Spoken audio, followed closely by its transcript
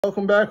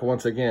Welcome back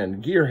once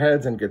again,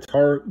 gearheads and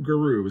guitar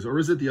gurus, or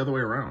is it the other way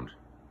around?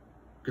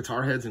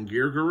 Guitar heads and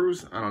gear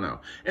gurus? I don't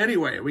know.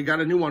 Anyway, we got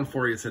a new one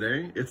for you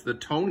today. It's the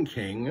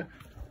Toneking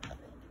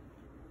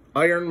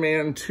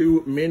Ironman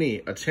 2 Mini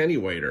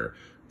Attenuator.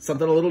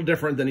 Something a little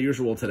different than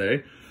usual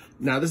today.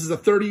 Now, this is a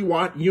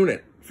 30-watt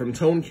unit from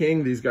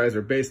Toneking. These guys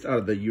are based out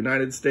of the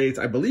United States.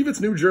 I believe it's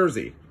New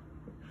Jersey.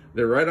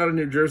 They're right out of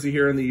New Jersey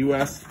here in the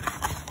U.S.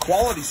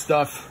 Quality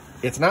stuff.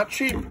 It's not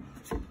cheap.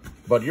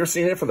 But you're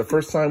seeing it for the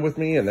first time with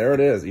me, and there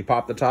it is. You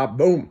pop the top,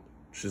 boom.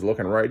 She's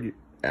looking right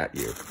at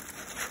you.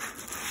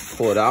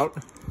 Pull it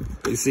out.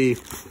 You see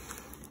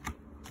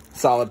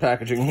solid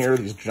packaging here.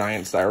 These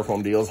giant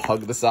styrofoam deals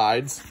hug the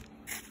sides.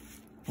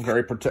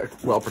 Very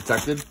well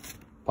protected.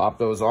 Pop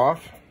those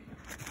off.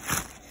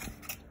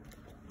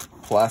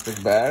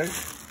 Plastic bag.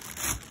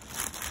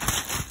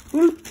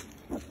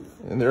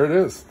 And there it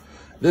is.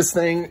 This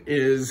thing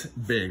is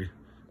big.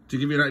 To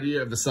give you an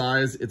idea of the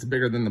size, it's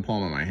bigger than the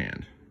palm of my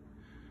hand.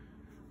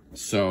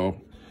 So,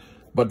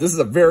 but this is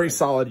a very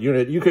solid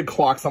unit. You could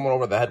clock someone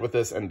over the head with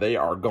this and they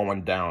are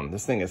going down.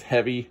 This thing is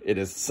heavy. It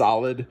is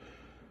solid.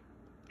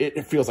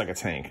 It feels like a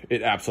tank.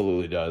 It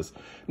absolutely does.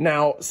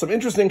 Now, some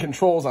interesting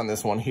controls on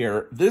this one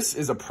here. This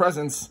is a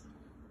presence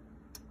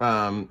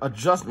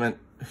adjustment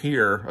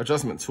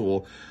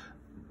tool.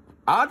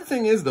 Odd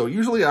thing is, though,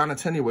 usually on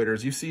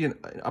attenuators, you see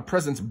a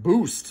presence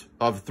boost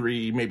of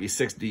 3, maybe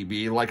 6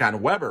 dB, like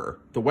on Weber,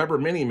 the Weber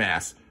Mini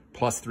Mass,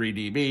 plus 3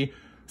 dB.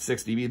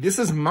 6 dB. This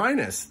is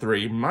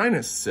 -3,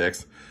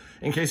 -6,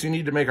 in case you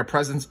need to make a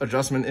presence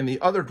adjustment in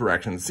the other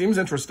direction. Seems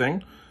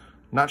interesting.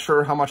 Not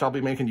sure how much I'll be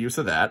making use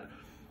of that.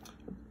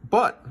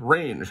 But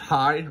range,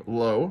 high,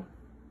 low,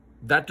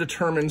 that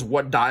determines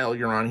what dial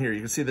you're on here.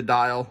 You can see the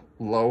dial,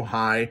 low,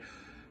 high,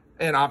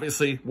 and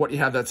obviously what you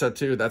have that set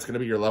to, that's going to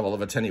be your level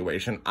of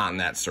attenuation on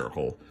that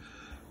circle.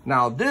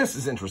 Now this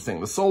is interesting.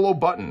 The solo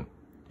button,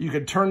 you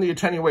could turn the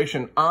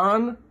attenuation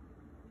on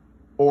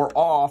or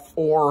off,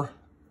 or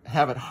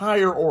have it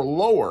higher or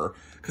lower,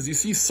 because you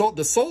see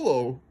the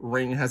solo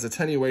ring has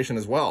attenuation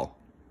as well.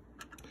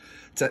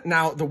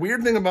 Now, the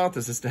weird thing about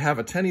this is to have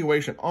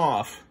attenuation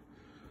off,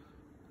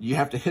 you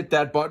have to hit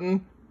that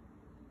button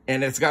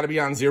and it's got to be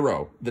on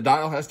 0. The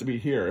dial has to be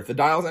here. If the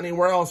dial's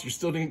anywhere else, you're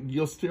still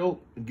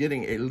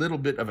getting a little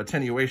bit of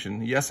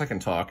attenuation. Yes, I can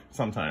talk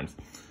sometimes.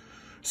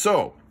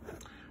 So,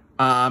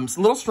 it's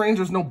a little strange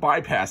there's no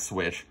bypass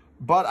switch,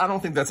 but I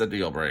don't think that's a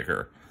deal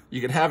breaker.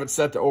 You can have it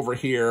set to over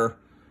here,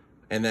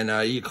 and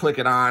then you click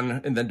it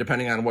on, and then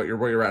depending on where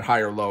you're at, high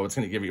or low, it's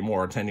going to give you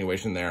more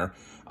attenuation there.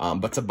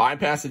 But to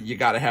bypass it, you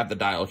got to have the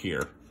dial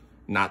here,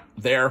 not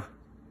there.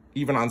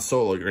 Even on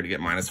solo, you're going to get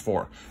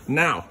 -4.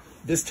 Now,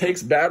 this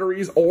takes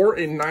batteries or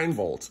a 9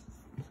 volt.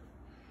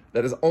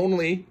 That is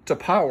only to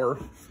power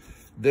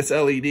this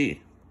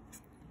LED.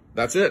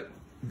 That's it.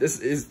 This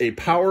is a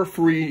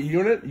power-free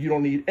unit. You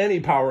don't need any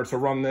power to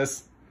run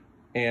this.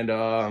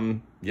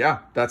 And yeah,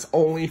 that's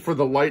only for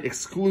the light,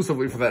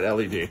 exclusively for that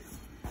LED.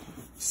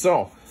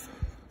 So,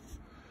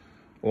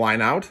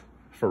 line out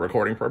for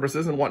recording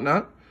purposes and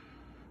whatnot.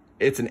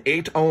 It's an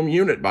 8 ohm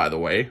unit, by the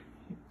way.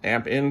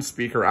 Amp in,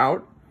 speaker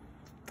out.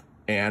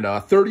 And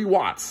 30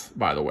 watts,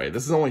 by the way.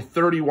 This is only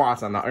 30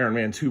 watts on the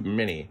Ironman 2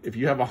 Mini. If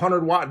you have a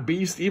 100-watt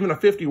beast, even a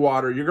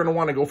 50-watter, you're going to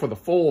want to go for the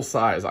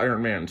full-size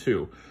Ironman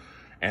 2.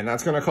 And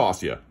that's going to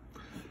cost you.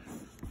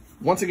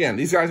 Once again,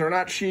 these guys are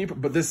not cheap,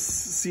 but this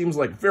seems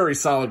like very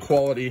solid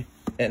quality.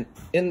 And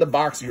in the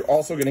box, you're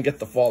also going to get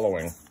the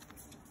following: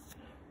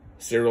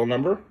 serial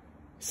number,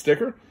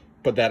 sticker,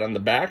 put that on the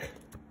back,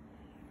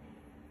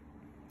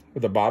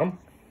 at the bottom,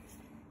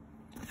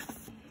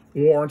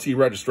 warranty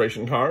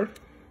registration card,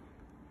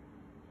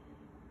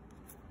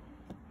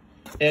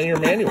 and your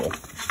manual.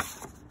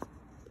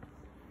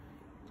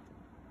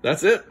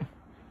 That's it.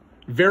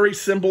 Very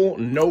simple,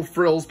 no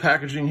frills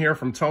packaging here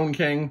from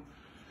Toneking.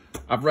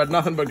 I've read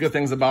nothing but good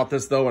things about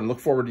this, though, and look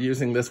forward to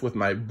using this with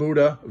my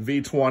Buddha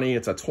V20.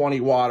 It's a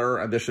 20-watter,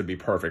 and this should be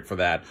perfect for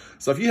that.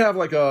 So if you have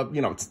like a,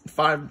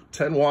 5,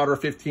 10-watter,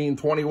 15,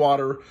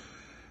 20-watter,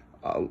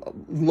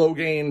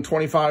 low-gain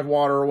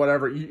 25-watter or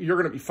whatever, you're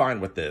going to be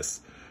fine with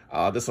this.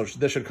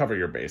 This should cover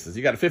your bases.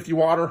 You got a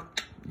 50-watter,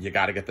 you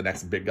got to get the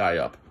next big guy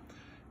up.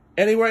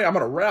 Anyway, I'm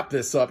going to wrap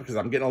this up because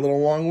I'm getting a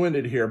little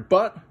long-winded here,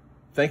 but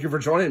thank you for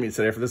joining me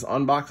today for this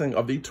unboxing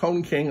of the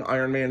Toneking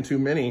Ironman 2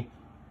 Mini.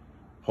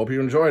 Hope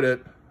you enjoyed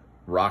it.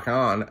 Rock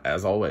on,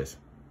 as always.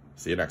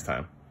 See you next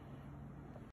time.